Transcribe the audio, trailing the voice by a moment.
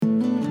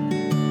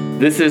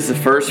This is the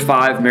First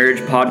Five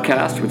Marriage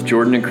Podcast with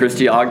Jordan and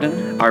Christy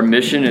Ogden. Our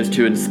mission is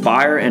to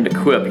inspire and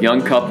equip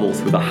young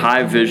couples with a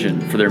high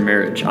vision for their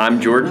marriage. I'm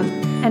Jordan.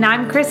 And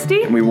I'm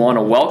Christy. And we want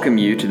to welcome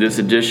you to this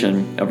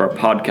edition of our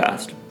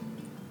podcast.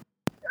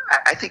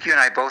 I think you and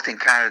I both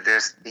encountered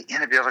the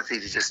inability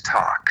to just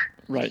talk.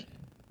 Right.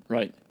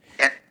 And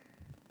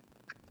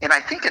I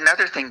think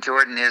another thing,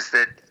 Jordan, is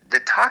that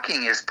the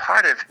talking is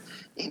part of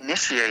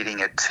initiating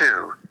it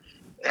too.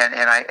 And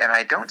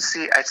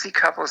I see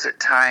couples at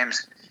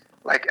times,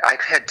 like I've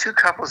had two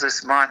couples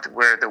this month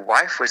where the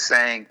wife was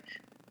saying,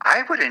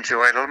 I would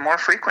enjoy a little more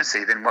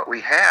frequency than what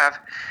we have,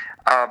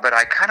 but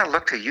I kind of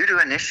look to you to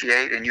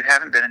initiate and you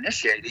haven't been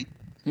initiating.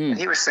 And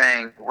he was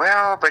saying,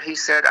 well, but he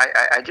said,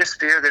 I just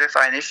fear that if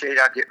I initiate,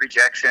 I'll get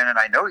rejection, and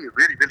I know you're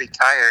really, really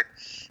tired.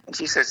 And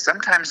she said,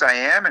 sometimes I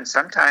am, and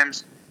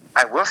sometimes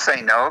I will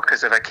say no,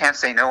 because if I can't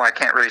say no, I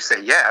can't really say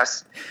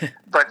yes.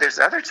 But there's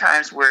other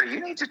times where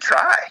you need to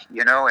try,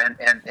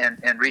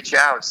 and reach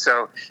out.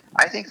 So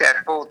I think that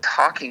whole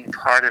talking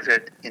part of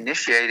it,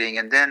 initiating,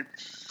 and then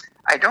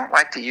I don't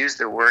like to use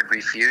the word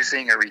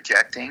refusing or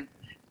rejecting.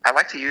 I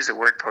like to use the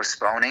word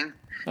postponing,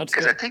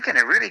 because I think in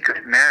a really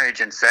good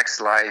marriage and sex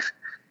life,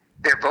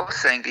 they're both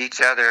saying to each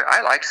other,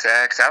 I like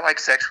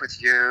sex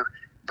with you,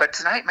 but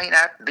tonight may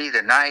not be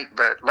the night,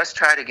 but let's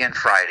try it again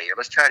Friday, or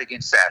let's try it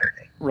again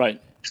Saturday.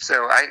 Right.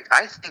 So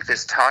I think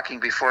this talking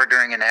before,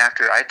 during, and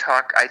after, I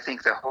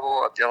think the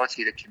whole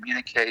ability to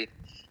communicate,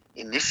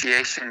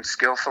 initiation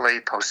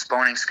skillfully,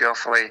 postponing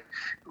skillfully,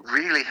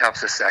 really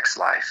helps the sex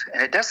life.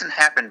 And it doesn't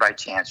happen by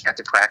chance. You have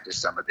to practice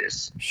some of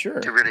this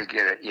to really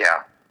get it.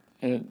 Yeah.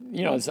 And,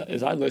 as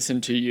I listen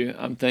to you,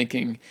 I'm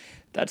thinking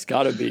that's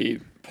got to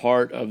be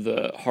part of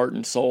the heart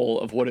and soul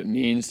of what it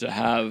means to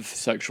have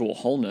sexual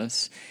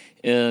wholeness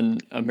in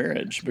a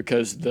marriage,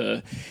 because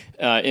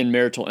in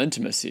marital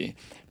intimacy.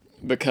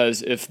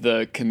 Because if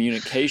the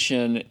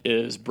communication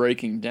is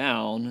breaking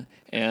down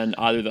and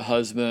either the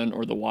husband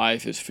or the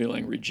wife is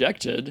feeling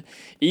rejected,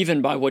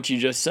 even by what you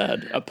just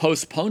said, a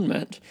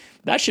postponement,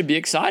 that should be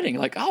exciting.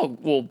 Like, oh,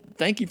 well,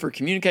 thank you for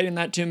communicating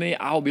that to me.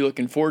 I'll be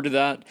looking forward to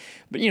that.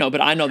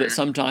 But I know that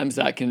sometimes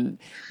that can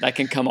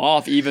come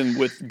off, even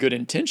with good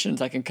intentions,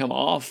 that can come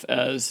off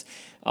as,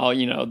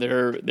 oh,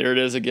 there it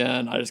is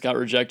again. I just got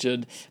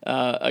rejected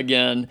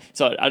again.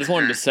 So I just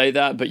wanted to say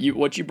that. But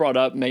what you brought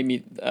up made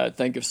me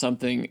think of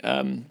something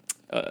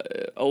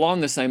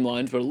along the same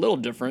lines, but a little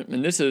different.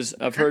 And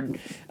I've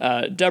heard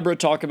Deborah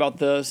talk about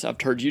this.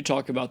 I've heard you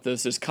talk about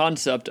this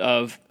concept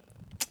of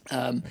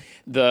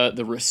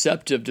the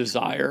receptive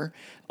desire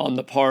on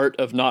the part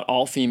of not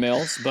all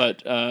females,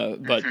 but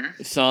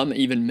some,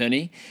 even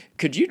many.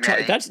 Could you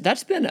talk?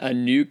 That's been a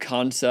new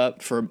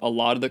concept for a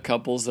lot of the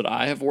couples that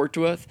I have worked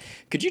with.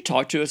 Could you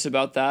talk to us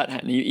about that,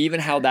 and even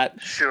how that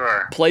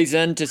plays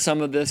into some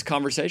of this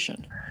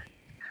conversation?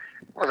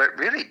 Well, it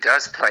really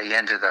does play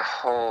into the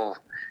whole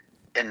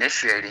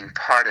initiating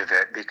part of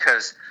it,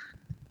 because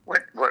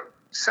what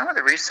some of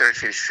the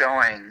research is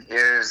showing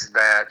is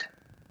that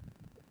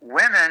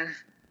women,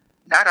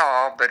 not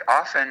all, but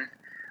often,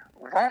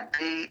 won't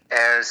be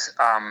as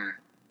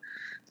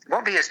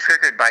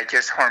triggered by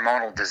just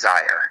hormonal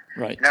desire.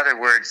 Right. In other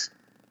words,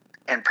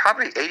 in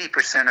probably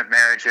 80% of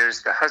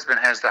marriages, the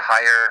husband has the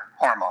higher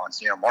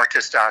hormones. More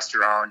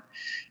testosterone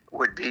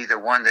would be the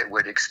one that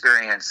would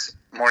experience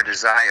more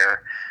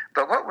desire.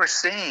 But what we're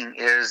seeing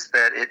is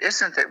that it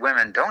isn't that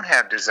women don't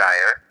have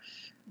desire,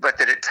 but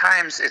that at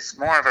times it's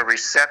more of a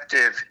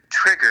receptive,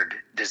 triggered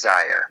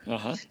desire.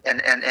 Uh-huh.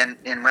 And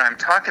when I'm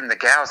talking, the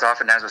gals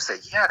oftentimes will say,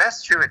 yeah,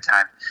 that's true at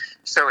times.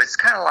 So it's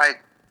kind of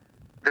like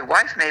the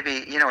wife maybe,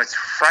 it's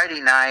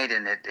Friday night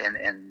and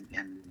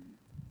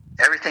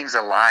everything's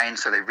aligned,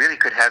 so they really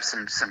could have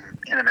some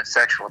intimate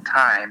sexual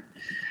time.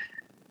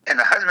 And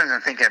the husband's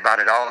been thinking about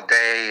it all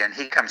day, and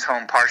he comes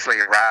home partially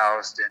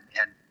aroused,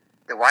 and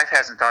the wife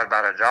hasn't thought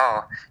about it at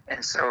all.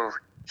 And so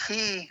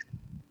he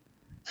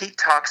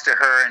talks to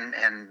her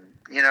and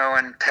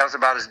tells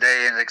about his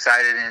day and is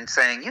excited and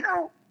saying,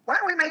 why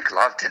don't we make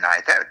love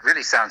tonight? That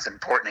really sounds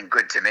important and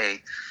good to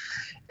me.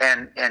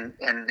 And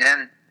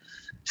then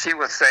she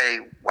will say,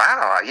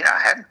 wow, I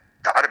hadn't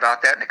thought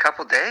about that in a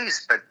couple of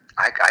days, but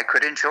I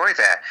could enjoy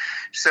that.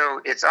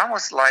 So it's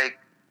almost like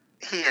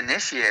he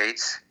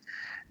initiates.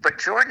 But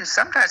Jordan,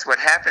 sometimes what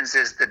happens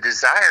is the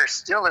desire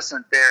still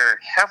isn't there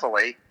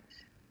heavily,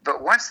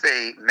 but once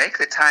they make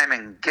the time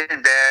and get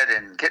in bed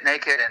and get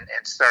naked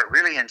and start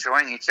really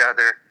enjoying each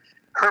other,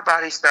 her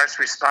body starts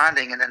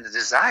responding, and then the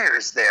desire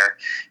is there.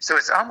 So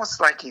it's almost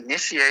like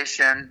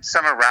initiation,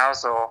 some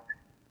arousal,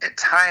 at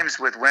times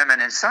with women,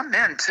 and some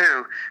men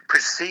too,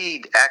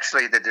 precede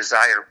actually the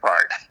desire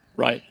part.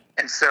 Right.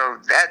 And so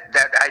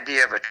that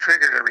idea of a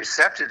triggered or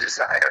receptive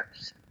desire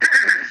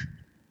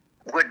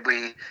would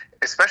be,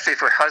 especially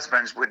for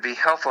husbands, would be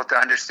helpful to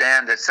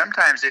understand that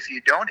sometimes if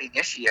you don't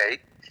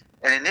initiate,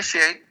 and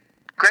initiate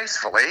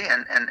gracefully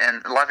and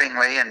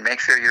lovingly and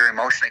make sure you're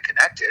emotionally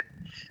connected,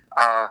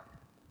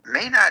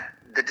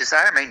 the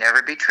desire may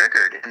never be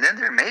triggered. And then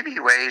there may be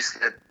ways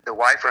that the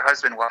wife or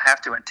husband will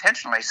have to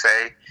intentionally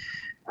say,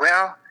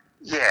 well,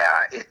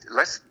 Yeah,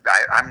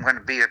 I'm going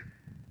to be.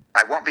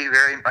 I won't be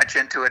very much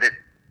into it at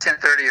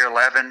 10:30 or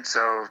 11.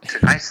 So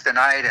tonight's the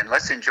night, and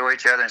let's enjoy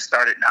each other and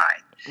start at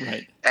 9.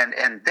 Right.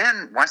 And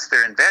then once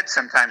they're in bed,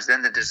 sometimes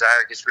then the desire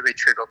gets really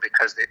triggered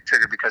because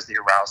the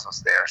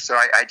arousal's there. So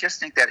I just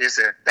think that is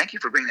thank you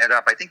for bringing that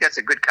up. I think that's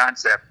a good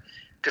concept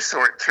to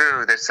sort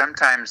through, that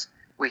sometimes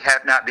we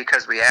have not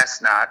because we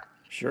ask not,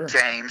 Sure.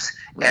 James,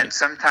 Right. and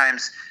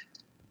sometimes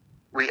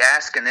we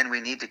ask and then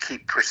we need to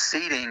keep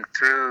proceeding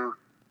through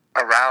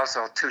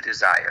arousal to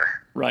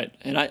desire. Right.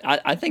 And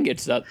I think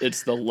it's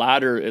the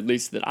latter, at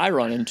least, that I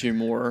run into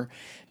more.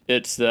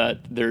 It's that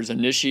there's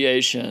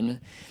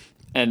initiation,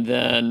 and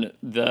then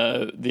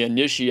the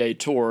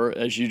initiator,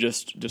 as you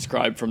just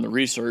described from the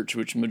research,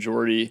 which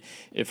majority,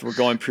 if we're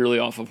going purely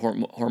off of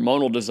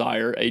hormonal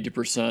desire,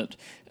 80%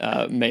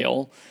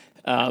 male,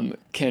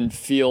 can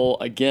feel,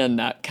 again,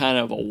 that kind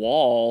of a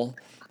wall,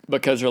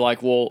 because they're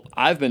like, well,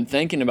 I've been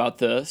thinking about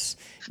this.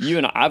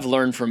 I've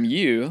learned from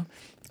you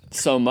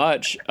so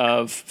much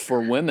for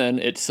women,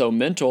 it's so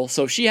mental.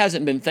 So she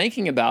hasn't been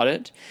thinking about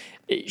it.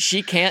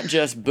 She can't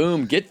just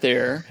boom get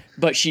there,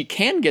 but she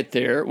can get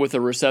there with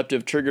a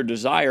receptive trigger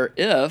desire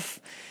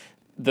if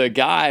the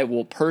guy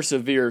will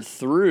persevere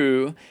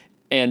through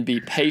and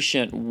be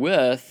patient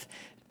with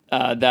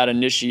that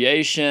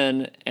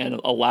initiation, and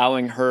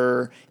allowing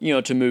her,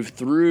 to move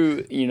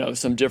through,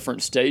 some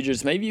different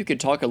stages. Maybe you could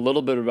talk a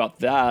little bit about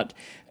that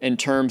in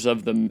terms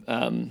of the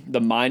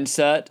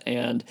mindset.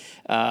 And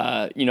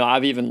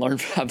I've even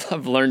learned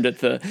I've learned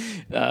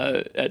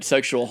at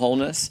Sexual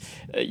Wholeness,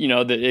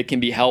 that it can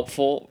be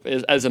helpful.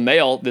 As a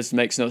male, this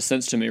makes no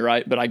sense to me,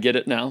 right? But I get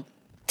it now.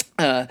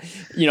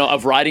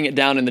 Of writing it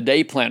down in the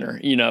day planner.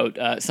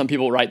 Some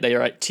people write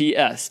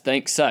TS,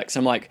 thanks sex.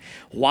 I'm like,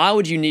 why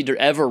would you need to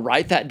ever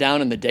write that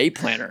down in the day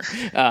planner?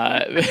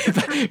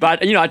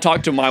 But I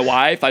talk to my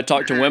wife, I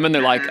talk to women,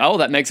 they're like, oh,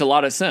 that makes a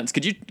lot of sense.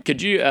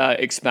 Could you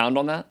expound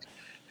on that?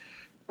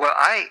 Well,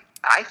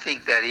 I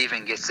think that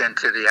even gets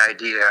into the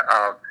idea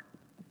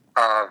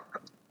of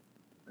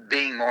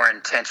being more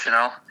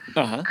intentional,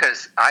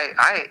 because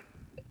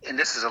and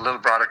this is a little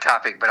broader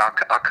topic, but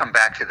I'll come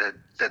back to the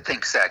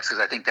think sex,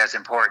 because I think that's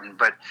important.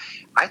 But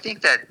I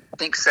think that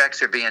think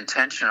sex or be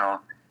intentional,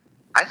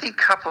 I think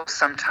couples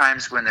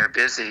sometimes when they're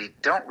busy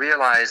don't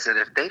realize that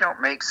if they don't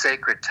make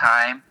sacred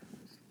time,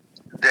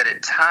 that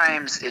at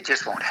times it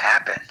just won't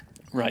happen.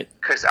 Right.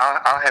 Because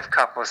I'll have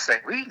couples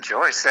say, we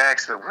enjoy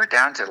sex, but we're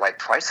down to like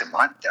twice a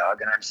month,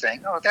 Doug. And I'm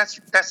saying, oh, that's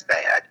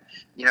bad.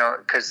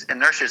 Because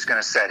inertia is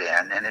going to set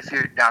in. And if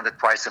you're down to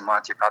twice a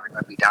month, you're probably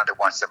going to be down to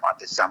once a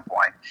month at some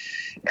point.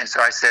 And so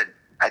I said,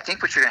 I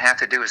think what you're going to have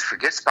to do is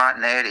forget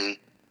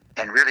spontaneity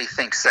and really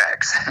think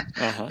sex.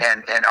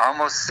 and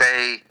almost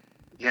say,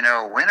 when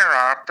are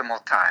our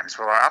optimal times?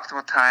 Well, our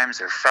optimal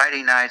times are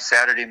Friday night,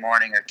 Saturday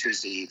morning, or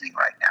Tuesday evening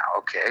right now.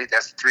 Okay,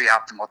 that's 3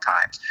 optimal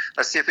times.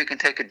 Let's see if we can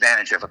take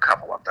advantage of a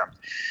couple of them.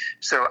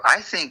 So I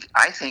think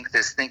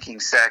this thinking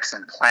sex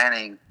and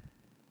planning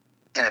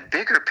in a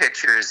bigger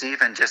picture is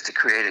even just to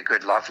create a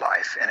good love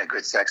life and a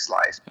good sex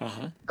life.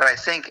 But I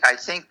think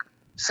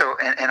so,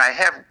 and I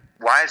have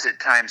wives at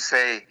times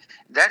say,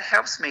 that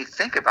helps me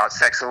think about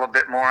sex a little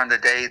bit more on the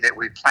day that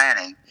we're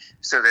planning,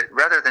 so that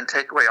rather than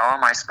take away all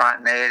my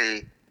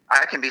spontaneity,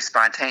 I can be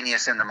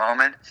spontaneous in the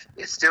moment.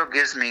 It still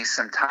gives me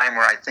some time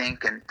where I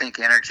think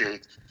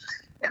energy.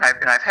 And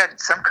I've had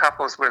some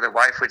couples where the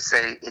wife would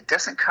say, it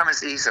doesn't come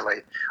as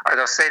easily. Or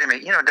they'll say to me,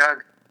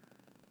 Doug,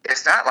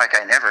 it's not like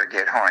I never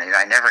get horny.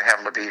 I never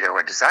have libido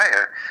or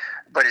desire.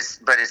 But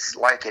it's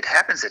like it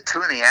happens at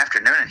 2 p.m.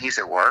 and he's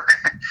at work.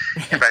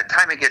 And by the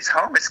time he gets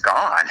home, it's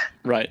gone.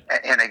 Right.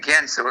 And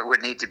again, so it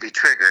would need to be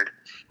triggered.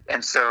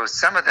 And so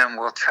some of them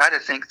will try to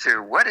think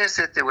through, what is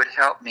it that would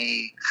help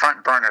me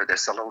front burner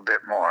this a little bit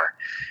more?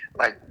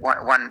 Like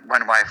one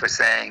wife was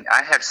saying,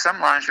 I have some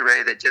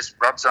lingerie that just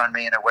rubs on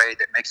me in a way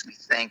that makes me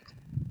think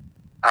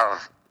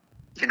of,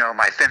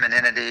 my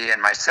femininity and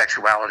my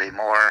sexuality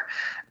more.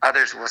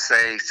 Others will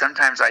say,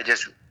 sometimes I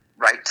just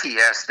write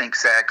TS, think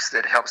sex,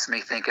 that helps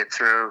me think it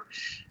through.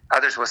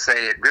 Others will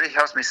say, it really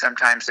helps me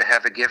sometimes to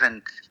have a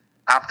given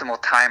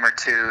optimal time or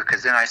two,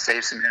 because then I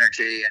save some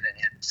energy, and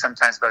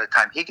sometimes by the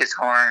time he gets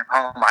home,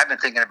 I've been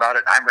thinking about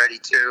it, and I'm ready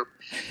too.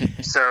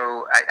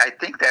 So I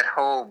think that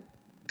whole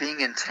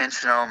being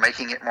intentional,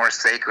 making it more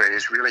sacred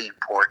is really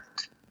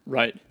important.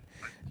 Right.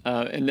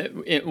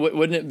 And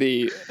wouldn't it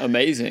be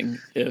amazing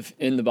if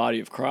in the body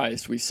of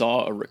Christ we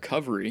saw a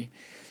recovery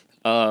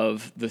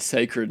of the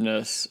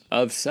sacredness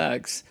of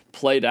sex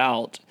played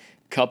out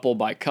couple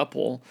by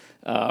couple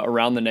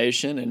around the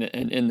nation and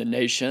in the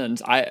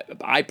nations?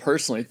 I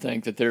personally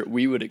think that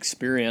we would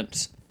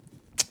experience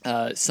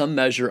some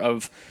measure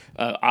of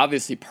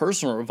obviously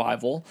personal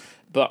revival,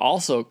 but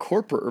also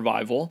corporate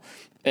revival.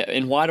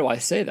 And why do I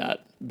say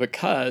that?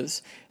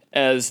 Because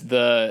as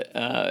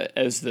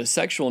the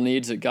sexual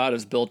needs that God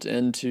has built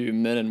into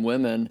men and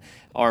women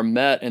are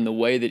met in the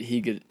way that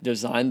He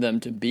designed them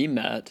to be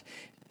met,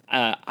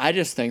 I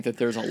just think that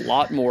there's a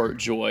lot more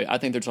joy. I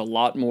think there's a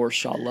lot more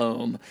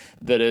shalom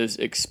that is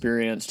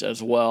experienced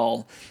as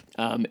well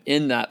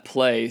in that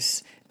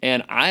place.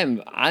 And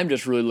I'm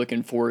just really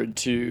looking forward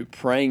to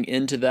praying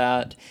into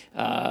that,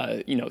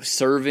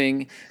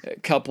 serving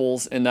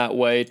couples in that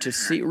way to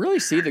really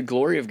see the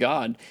glory of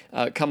God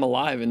come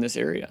alive in this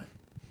area.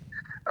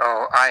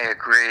 Oh, I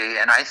agree.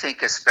 And I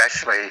think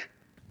especially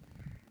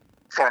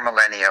for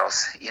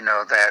millennials,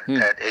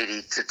 that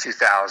 80 to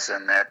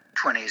 2000, that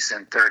 20s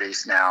and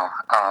 30s now,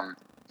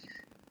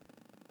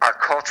 our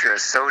culture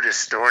has so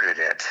distorted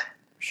it.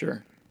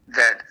 Sure.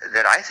 That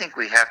I think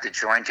we have to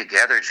join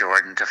together,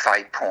 Jordan, to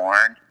fight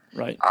porn,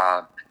 right?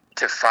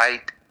 To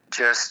fight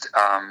just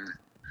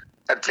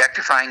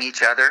objectifying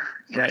each other,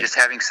 just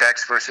having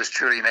sex versus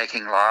truly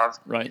making love,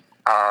 right?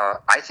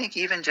 I think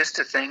even just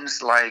to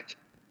things like,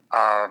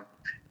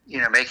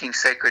 making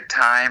sacred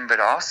time, but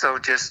also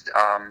just,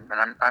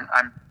 and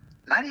I'm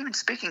not even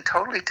speaking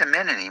totally to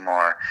men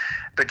anymore,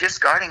 but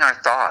just guarding our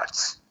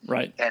thoughts,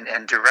 right?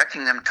 And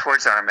directing them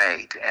towards our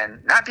mate,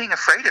 and not being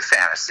afraid of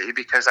fantasy,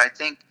 because I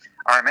think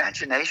our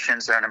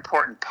imaginations are an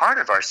important part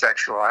of our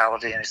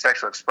sexuality and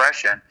sexual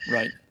expression,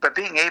 right? But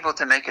being able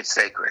to make it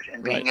sacred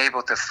and being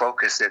able to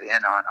focus it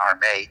in on our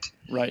mate,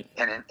 right?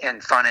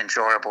 In fun,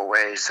 enjoyable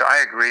ways. So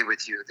I agree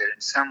with you that in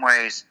some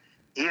ways,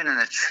 even in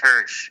the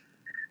church,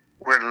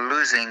 we're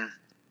losing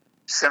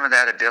some of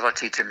that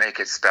ability to make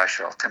it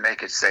special, to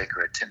make it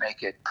sacred, to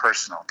make it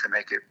personal, to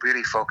make it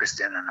really focused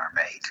in on our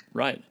mate.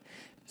 Right.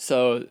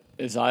 So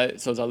as I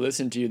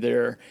listen to you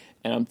there,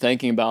 and I'm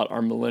thinking about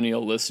our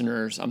millennial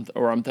listeners,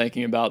 I'm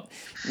thinking about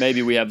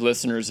maybe we have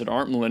listeners that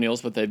aren't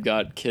millennials, but they've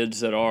got kids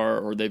that are,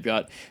 or they've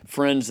got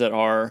friends that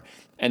are,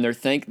 and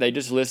they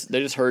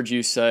just heard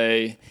you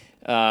say,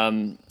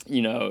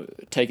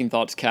 taking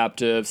thoughts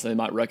captive. So they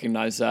might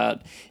recognize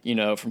that,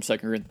 from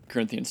 2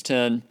 Corinthians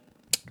 10.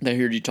 They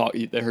heard you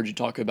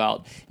talk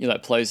about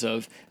that place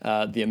of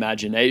the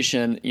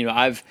imagination.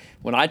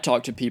 When I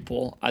talk to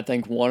people, I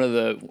think when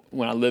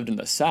I lived in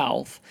the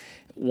South,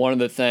 one of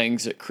the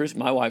things that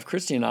my wife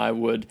Christy and I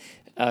would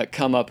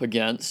come up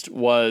against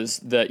was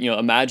that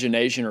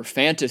imagination or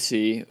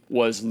fantasy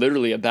was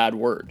literally a bad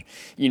word.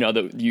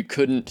 That you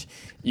couldn't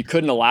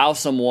allow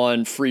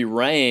someone free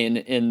reign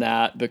in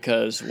that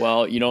because,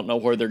 well, you don't know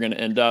where they're going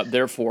to end up.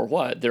 Therefore,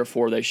 what?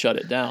 Therefore, they shut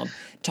it down.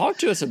 Talk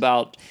to us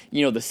about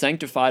the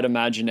sanctified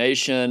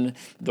imagination,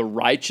 the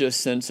righteous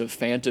sense of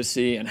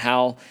fantasy, and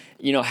how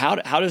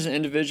does an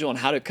individual and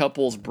how do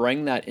couples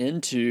bring that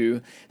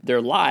into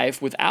their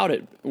life without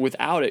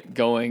it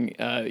going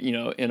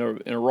in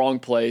a wrong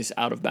place,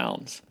 out of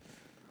bounds.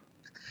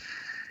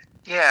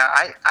 Yeah,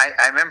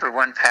 I remember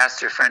one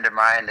pastor friend of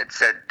mine that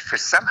said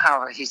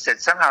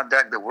somehow,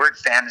 Doug, the word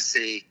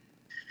fantasy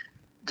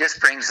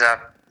just brings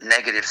up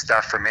negative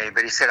stuff for me,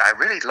 but he said I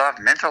really love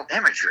mental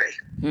imagery.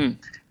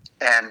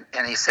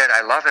 And he said,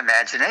 I love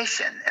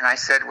imagination. And I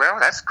said, well,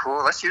 that's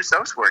cool. Let's use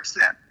those words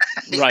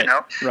then. Right,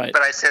 right.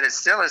 But I said, it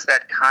still is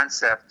that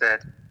concept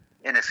that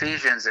in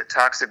Ephesians, it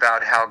talks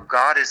about how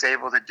God is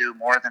able to do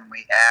more than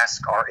we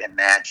ask or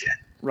imagine.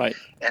 Right.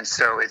 And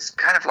so it's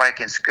kind of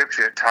like in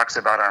Scripture, it talks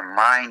about our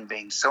mind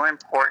being so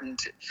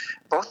important,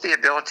 both the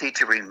ability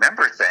to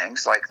remember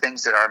things, like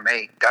things that our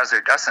mate does or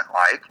doesn't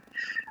like,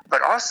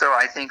 but also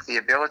I think the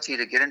ability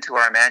to get into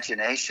our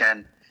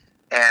imagination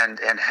and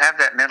have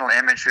that mental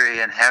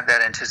imagery and have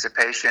that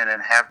anticipation and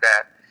have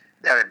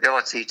that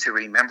ability to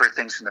remember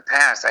things from the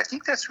past. I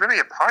think that's really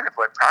a part of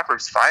what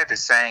Proverbs 5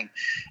 is saying.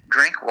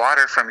 Drink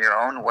water from your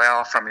own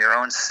well, from your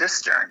own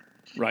cistern.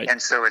 Right. And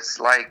so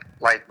it's like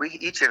we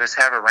each of us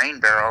have a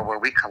rain barrel where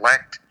we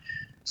collect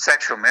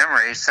sexual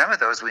memories. Some of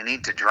those we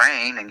need to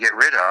drain and get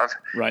rid of,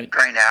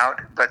 drain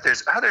out. But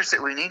there's others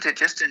that we need to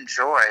just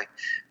enjoy.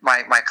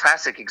 My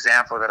classic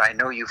example that I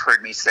know you've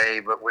heard me say,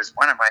 but was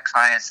one of my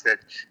clients that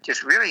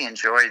just really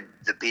enjoyed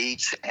the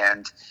beach,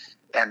 and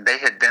they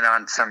had been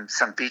on some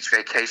beach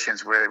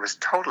vacations where it was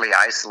totally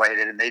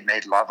isolated, and they'd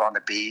made love on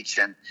the beach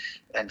and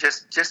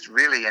just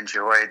really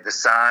enjoyed the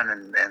sun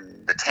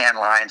and the tan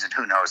lines and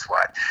who knows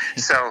what.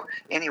 So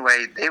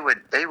anyway, they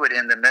would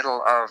in the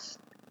middle of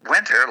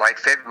winter, like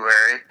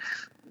February,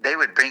 they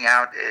would bring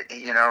out,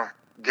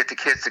 get the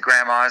kids to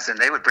grandma's, and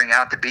they would bring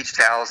out the beach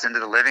towels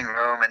into the living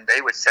room, and they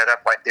would set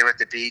up like they were at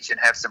the beach and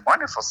have some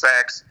wonderful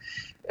sex.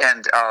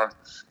 And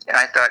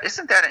I thought,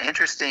 isn't that an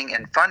interesting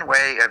and fun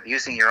way of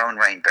using your own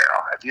rain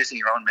barrel, of using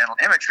your own mental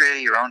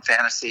imagery, your own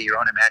fantasy, your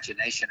own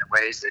imagination in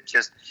ways that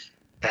just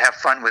have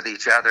fun with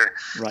each other.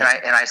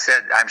 Right. And I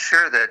said, I'm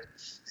sure that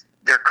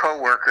their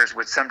coworkers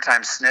would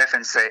sometimes sniff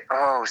and say,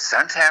 "Oh,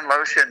 suntan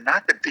lotion,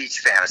 not the beach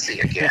fantasy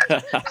again."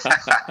 But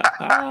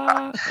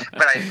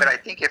I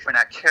think if we're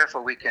not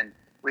careful, we can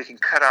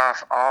cut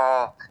off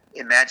all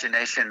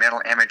imagination,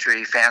 mental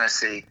imagery,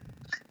 fantasy.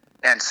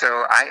 And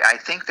so I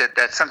think that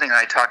that's something that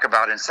I talk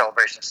about in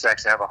Celebration of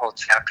Sex. I have a whole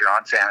chapter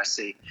on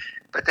fantasy.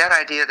 But that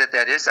idea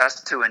that is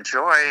us to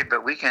enjoy,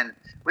 but we can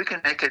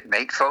make it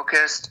mate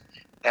focused,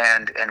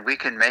 and we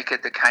can make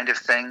it the kind of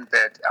thing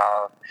that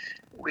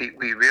we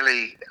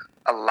really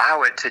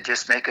allow it to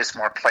just make us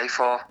more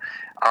playful.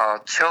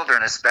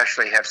 Children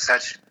especially have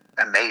such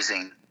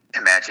amazing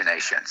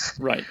imaginations.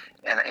 Right.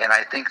 And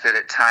I think that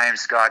at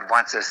times God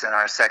wants us in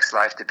our sex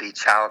life to be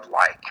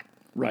childlike.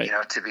 Right.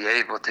 To be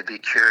able to be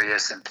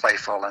curious and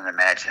playful and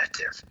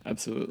imaginative.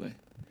 Absolutely.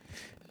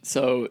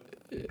 So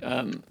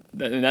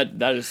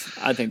that is,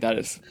 I think that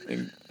is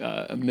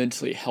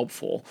immensely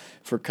helpful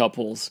for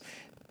couples.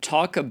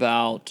 Talk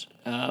about,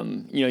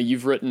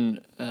 you've written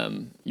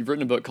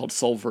a book called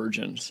Soul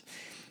Virgins.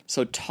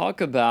 So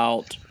talk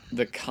about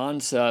the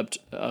concept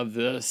of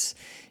this,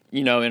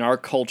 in our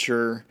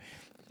culture.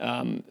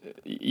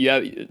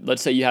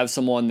 Let's say you have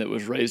someone that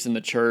was raised in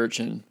the church,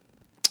 and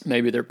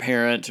maybe their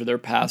parents or their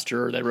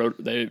pastor, or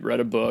they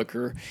read a book,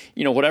 or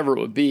whatever it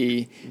would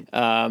be,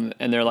 and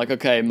they're like,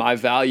 okay, my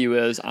value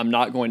is I'm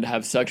not going to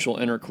have sexual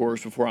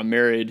intercourse before I'm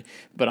married,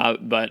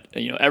 but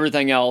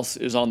everything else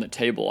is on the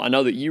table. I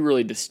know that you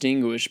really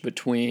distinguish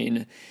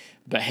between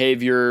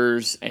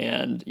behaviors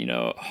and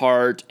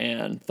heart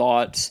and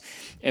thoughts.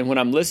 And when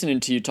I'm listening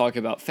to you talk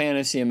about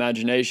fantasy,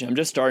 imagination, I'm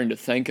just starting to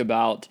think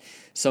about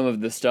some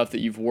of the stuff that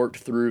you've worked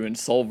through in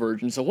Soul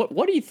Virgin. So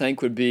what do you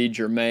think would be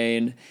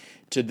germane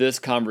to this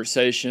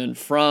conversation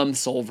from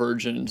Soul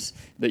Virgins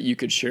that you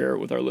could share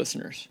with our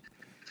listeners?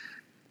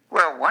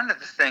 Well, one of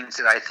the things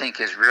that I think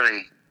is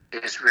really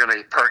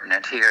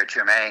pertinent here,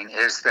 Jermaine,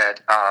 is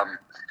that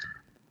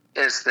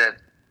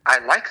I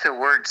like the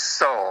word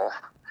soul.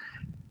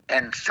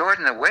 And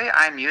Jordan, the way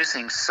I'm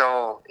using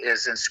soul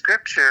is in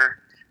Scripture.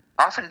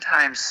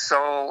 Oftentimes,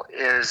 soul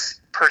is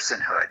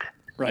personhood.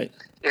 Right.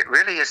 It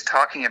really is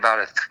talking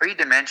about three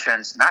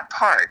dimensions, not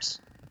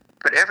parts.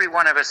 But every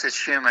one of us as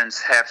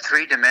humans have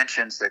three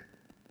dimensions that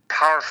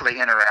powerfully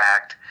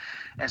interact.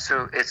 And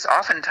so it's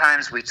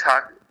oftentimes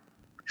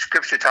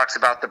Scripture talks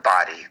about the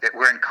body, that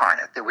we're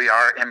incarnate, that we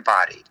are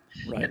embodied,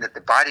 right. And that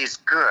the body's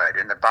good,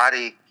 and the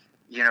body,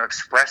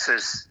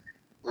 expresses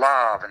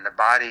love, and the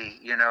body,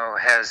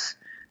 has,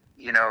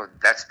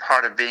 that's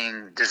part of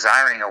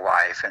desiring a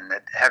wife, and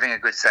that having a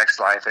good sex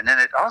life. And then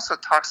it also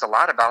talks a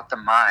lot about the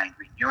mind,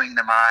 renewing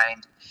the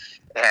mind,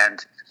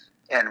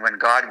 and when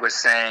God was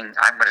saying,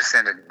 I'm going to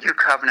send a new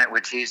covenant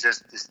with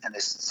Jesus,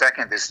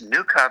 this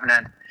new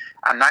covenant,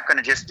 I'm not going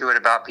to just do it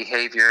about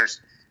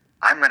behaviors.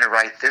 I'm going to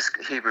write this,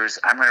 Hebrews,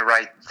 I'm going to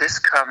write this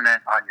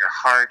covenant on your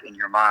heart and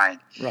your mind.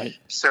 Right.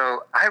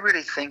 So I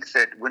really think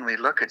that when we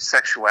look at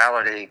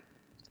sexuality,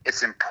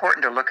 it's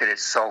important to look at it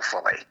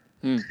soulfully.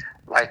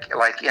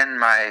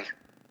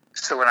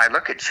 So when I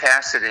look at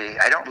chastity,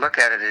 I don't look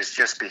at it as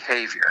just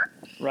behavior.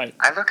 Right.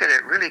 I look at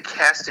it really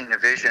casting a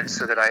vision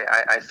so that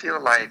I feel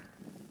like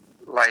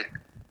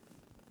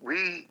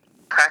we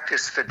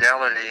practice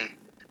fidelity,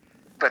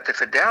 but the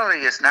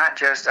fidelity is not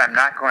just I'm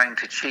not going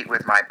to cheat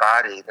with my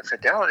body. The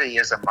fidelity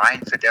is a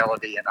mind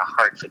fidelity and a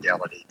heart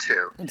fidelity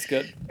too. That's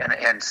good.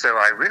 And so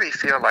I really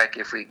feel like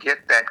if we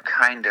get that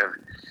kind of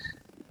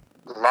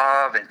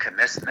love and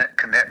commitment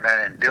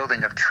and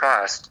building of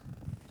trust,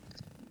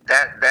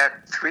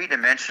 that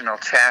three-dimensional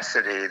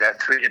chastity,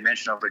 that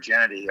three-dimensional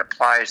virginity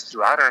applies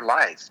throughout our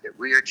life, that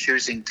we are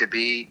choosing to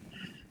be,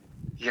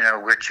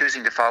 we're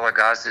choosing to follow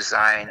God's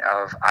design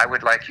of, I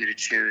would like you to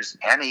choose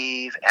an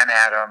Eve and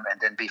Adam and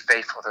then be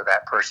faithful to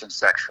that person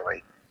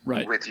sexually.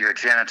 Right. With your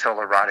genital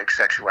erotic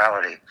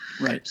sexuality.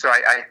 Right. So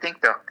I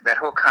think that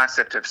whole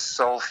concept of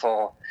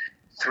soulful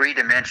three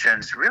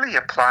dimensions really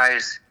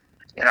applies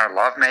in our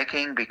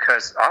lovemaking,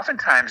 because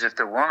oftentimes if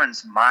the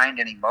woman's mind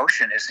and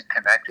emotion isn't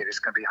connected, it's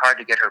going to be hard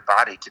to get her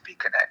body to be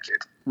connected.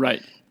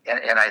 Right.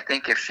 And I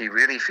think if she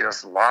really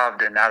feels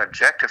loved and not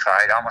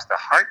objectified, almost a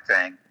heart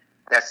thing,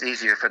 that's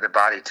easier for the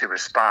body to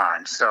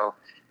respond. So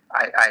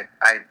I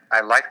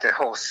like the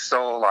whole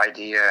soul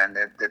idea, and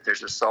that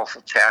there's a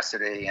soulful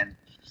chastity, and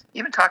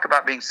even talk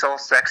about being soul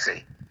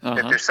sexy. Uh-huh.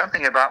 That there's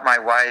something about my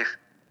wife,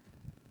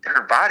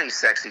 her body's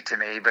sexy to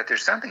me, but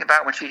there's something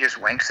about when she just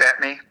winks at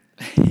me,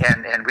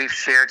 and we've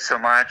shared so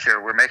much,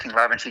 or we're making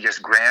love and she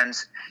just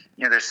grins.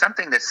 There's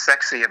something that's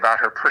sexy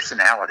about her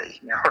personality,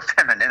 her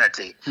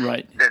femininity.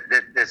 Right.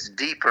 That's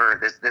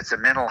deeper. That's a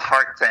mental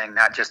heart thing,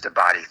 not just a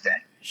body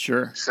thing.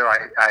 Sure. So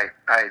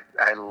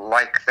I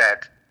like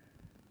that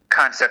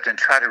concept and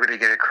try to really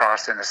get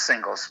across in a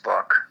singles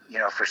book,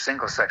 for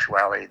single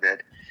sexuality,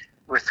 that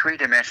we're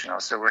three-dimensional.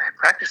 So we're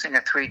practicing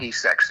a 3D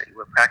sexy.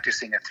 We're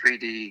practicing a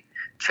 3D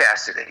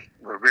chastity.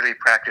 We're really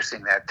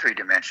practicing that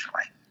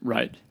three-dimensionally.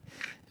 Right.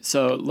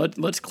 So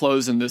let's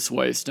close in this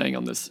way, staying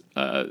on this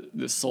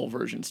Soul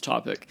Virgins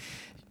topic.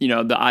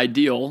 The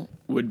ideal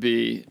would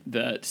be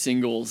that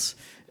singles,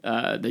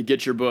 they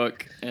get your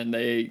book and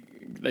they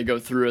go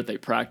through it, they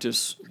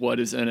practice what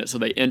is in it. So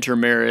they enter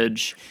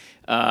marriage,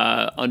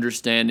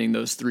 understanding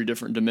those three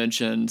different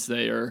dimensions.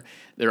 They're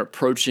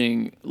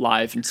approaching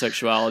life and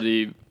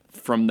sexuality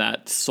from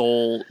that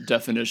soul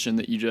definition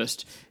that you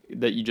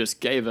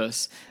just gave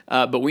us.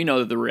 But we know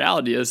that the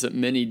reality is that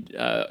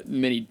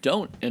many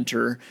don't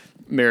enter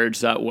marriage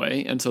that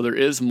way, and so there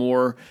is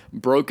more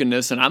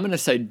brokenness, and I'm going to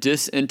say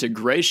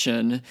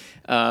disintegration,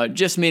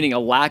 just meaning a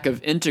lack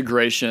of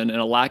integration and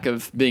a lack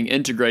of being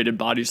integrated,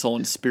 body, soul,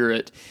 and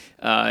spirit,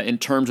 in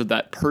terms of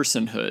that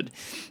personhood.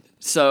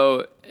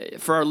 So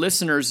for our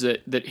listeners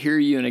that hear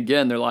you, and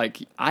again, they're like,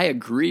 I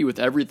agree with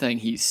everything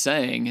he's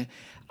saying,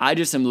 I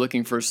just am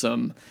looking for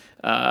some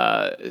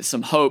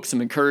hope,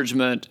 some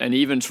encouragement, and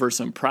even for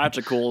some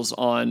practicals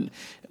on.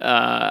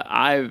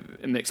 I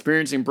am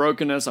experiencing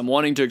brokenness. I'm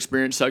wanting to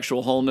experience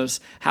sexual wholeness.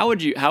 How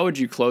would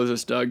you close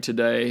us, Doug,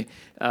 today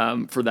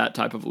for that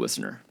type of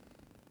listener?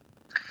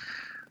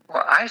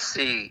 Well, I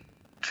see,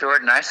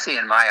 Jordan, I see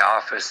in my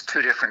office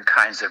two different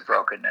kinds of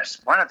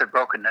brokenness. One of the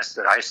brokenness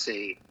that I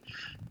see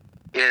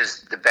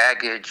is the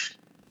baggage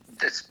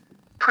that's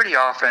pretty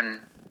often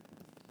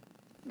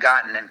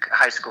gotten in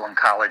high school and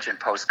college and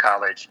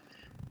post-college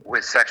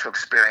with sexual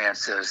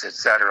experiences,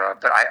 etc.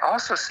 But I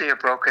also see a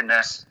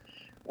brokenness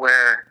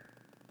where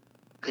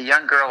the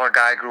young girl or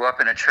guy grew up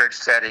in a church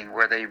setting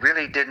where they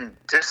really didn't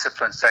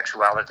discipline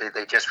sexuality,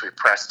 they just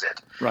repressed it.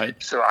 Right.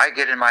 So I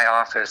get in my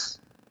office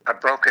a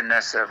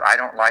brokenness of I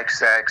don't like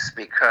sex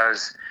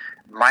because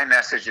my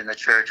message in the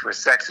church was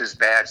sex is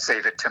bad,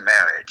 save it to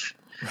marriage.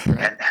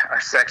 And our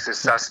sex is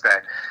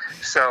suspect.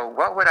 So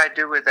what would I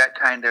do with that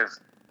kind of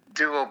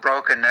dual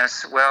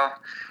brokenness? Well,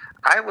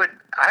 I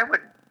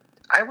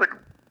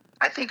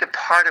think a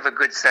part of a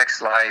good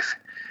sex life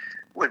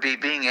would be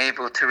being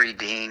able to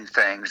redeem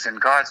things,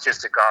 and God's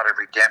just a God of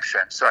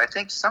redemption. So I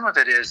think some of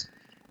it is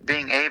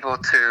being able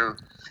to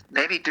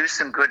maybe do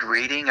some good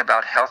reading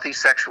about healthy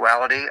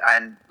sexuality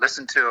and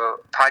listen to a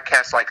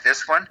podcast like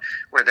this one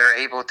where they're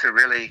able to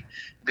really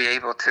be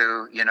able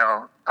to,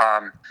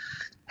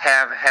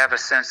 have a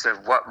sense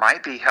of what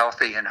might be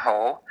healthy and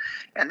whole.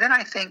 And then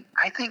I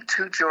think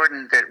too,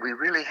 Jordan, that we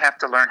really have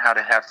to learn how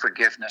to have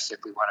forgiveness if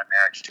we want a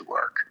marriage to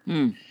work.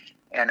 And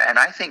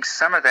I think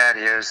some of that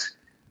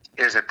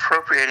is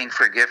appropriating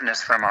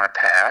forgiveness from our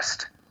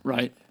past.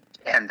 Right.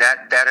 And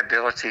that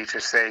ability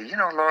to say,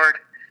 Lord,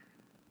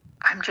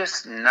 I'm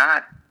just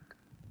not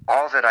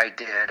all that I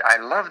did. I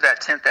love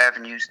that 10th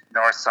Avenue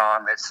North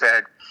song that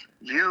said,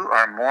 you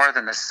are more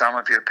than the sum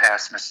of your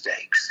past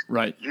mistakes.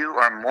 Right. You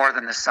are more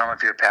than the sum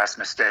of your past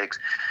mistakes.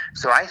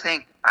 So I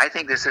think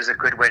this is a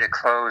good way to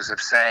close of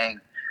saying,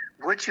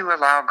 would you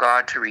allow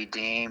God to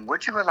redeem?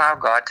 Would you allow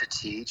God to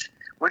teach?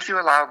 Would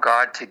you allow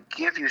God to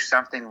give you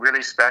something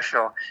really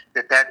special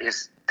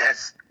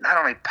that's not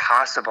only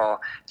possible,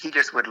 he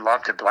just would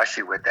love to bless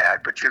you with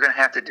that, but you're going to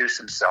have to do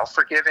some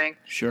self-forgiving,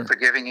 sure,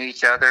 forgiving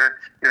each other.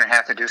 You're going to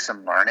have to do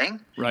some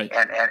learning, right,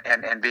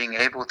 and being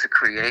able to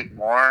create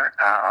more,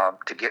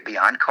 to get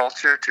beyond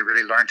culture, to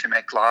really learn to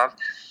make love.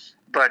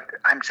 But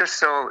it's just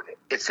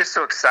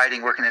so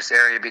exciting working in this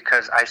area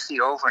because I see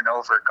over and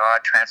over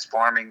God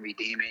transforming,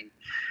 redeeming,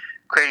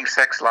 creating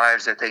sex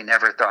lives that they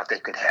never thought they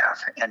could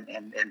have,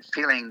 and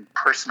feeling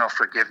personal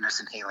forgiveness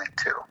and healing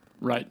too.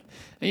 Right.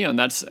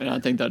 And I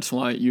think that's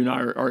why you and I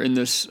are in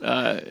this,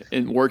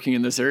 in working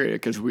in this area,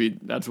 because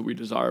that's what we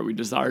desire. We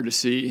desire to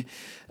see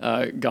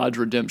God's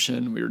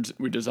redemption.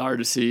 We desire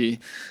to see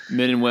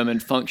men and women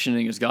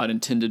functioning as God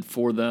intended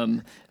for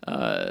them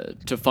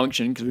to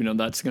function, because we know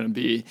that's going to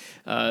be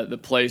the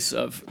place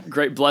of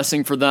great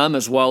blessing for them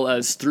as well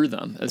as through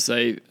them as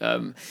they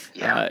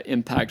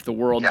impact the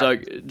world. Yeah.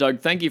 Doug,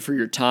 thank you for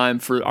your time.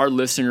 For our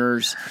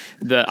listeners,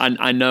 that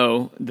I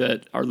know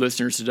that our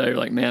listeners today are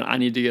like, man, I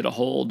need to get a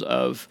hold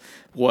of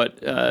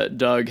what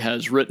Doug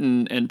has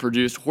written and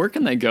produced. Where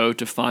can they go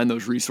to find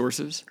those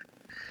resources?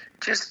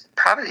 Just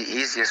probably the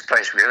easiest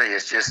place really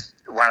is just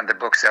one of the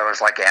booksellers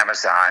like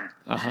Amazon.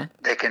 Uh-huh.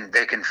 They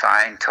can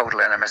find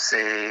Total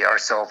Intimacy or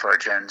Soul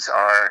Virgins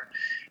or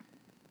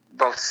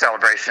both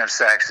Celebration of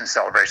Sex and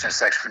Celebration of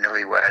Sex for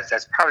Newlyweds.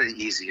 That's probably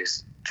the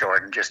easiest,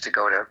 Jordan, just to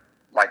go to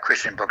like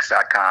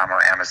ChristianBooks.com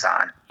or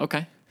Amazon.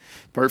 Okay,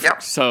 perfect.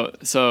 Yep.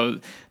 So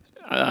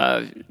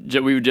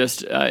we would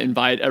just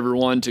invite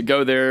everyone to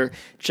go there,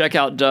 check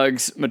out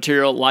Doug's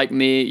material. Like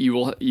me, you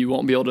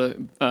won't be able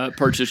to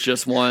purchase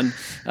just one.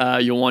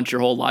 You'll want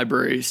your whole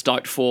library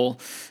stocked full.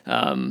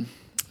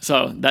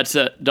 So that's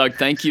it. Doug,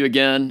 thank you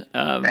again.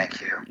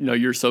 Thank you.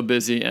 You're so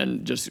busy,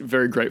 and just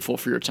very grateful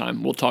for your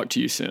time. We'll talk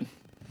to you soon.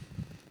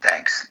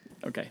 Thanks.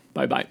 Okay.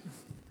 Bye-bye.